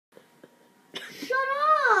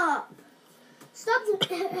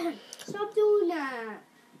that.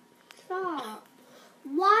 Stop.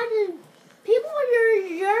 Why did people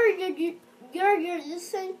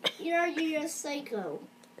you're a psycho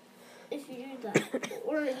if you do that,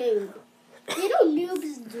 or a noob. You know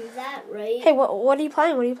noobs do that, right? Hey, what are you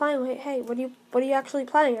playing? What are you playing? Wait, hey, what are you actually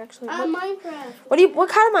playing? Actually, Minecraft. What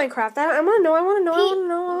kind of Minecraft? I want to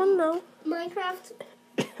know. Minecraft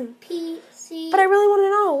PC. But I really want to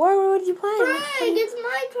know. What are you playing? Frank, it's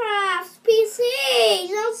Minecraft PC.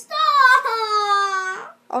 Don't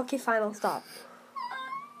stop. Okay, fine, I'll stop.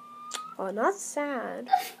 Oh, not sad.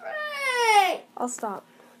 Frank. I'll stop.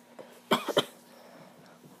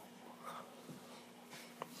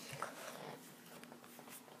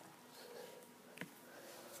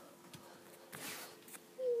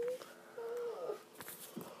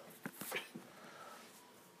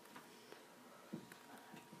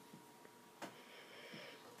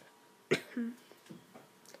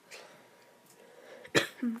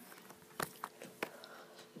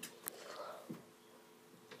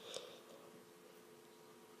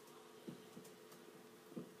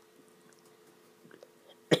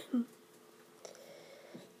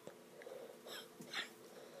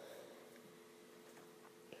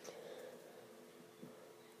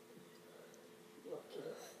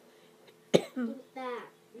 Look at that.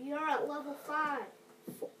 You're at level 5.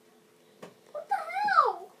 What the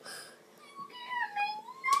hell? You can't make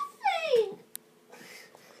nothing.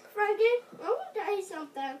 Frankie, I want to tell you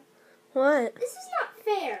something. What? This is not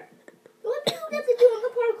fair. What people get to do in the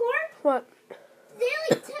parkour? What? They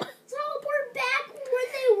teleport back where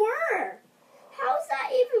they were. How is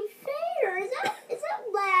that even fair? Is that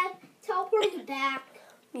lag teleporting back?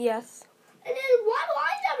 Yes. And then why do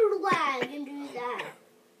I never lag and do that?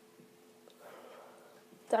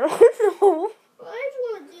 I don't know. I just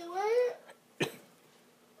want to do it.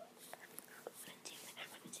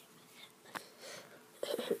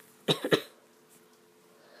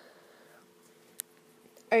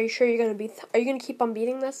 Are you sure you're gonna are you gonna keep on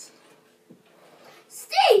beating this?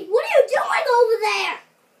 Steve, what are you doing over there?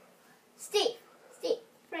 Steve,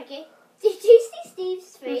 Frankie, did you see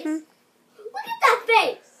Steve's face? Mm-hmm. Look at that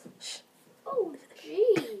face. Shh. Oh,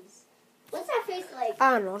 jeez. What's that face like?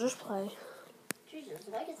 I don't know. Just play. Jesus,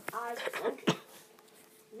 like his eyes broken.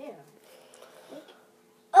 Yeah.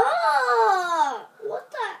 Oh!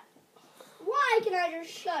 What the? Why can I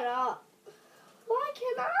just shut up? Why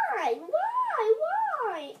can I?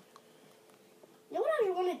 Why? You know what I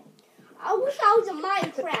want to? I wish I was in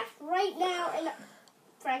Minecraft right now. And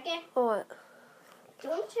Frankie, What? do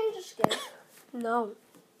you want to change the skin? No.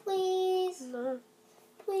 Please. No.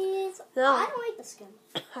 Please. No. I don't like the skin.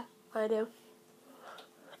 I do.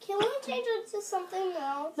 Can we change it to something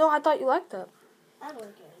else? No, I thought you liked it. I don't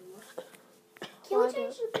like it anymore. Can we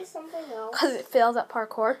change it to something else? Because it fails at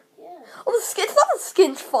parkour. Yeah. Oh, it's not the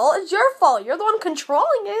skin's fault. It's your fault. You're the one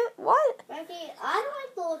controlling it. What? Frankie, I don't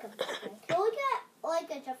like the look of the skin. Can we get like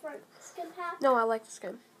a different skin pack? No, I like the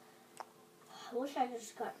skin. I wish I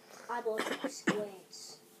just got eyeballs and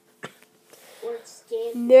squints. Or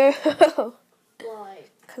skin. No. Why?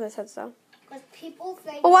 Because I said so. Because people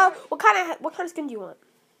think. Oh well, what kind of skin do you want?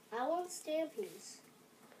 I want Stampy's.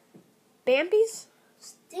 Bambi's?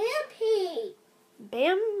 Stampy!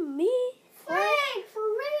 Bambi? Frank, for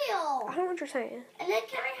real! I don't know what you're saying. And then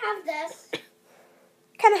can I have this?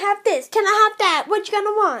 Can I have this? Can I have that? What you gonna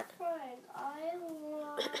want? Frank, I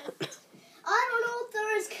want... I don't know if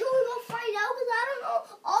there is. Can we go find out? Because I don't know.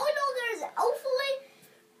 All I know there is hopefully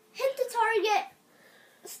hit the target.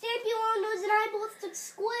 Stampy long nose and eyeballistic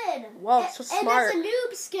squid. Whoa, so smart. And it's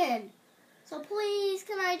a noob skin. So please,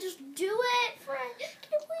 can I just do it, Frank?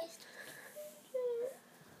 Can you please?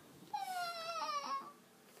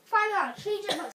 Find out. Change it.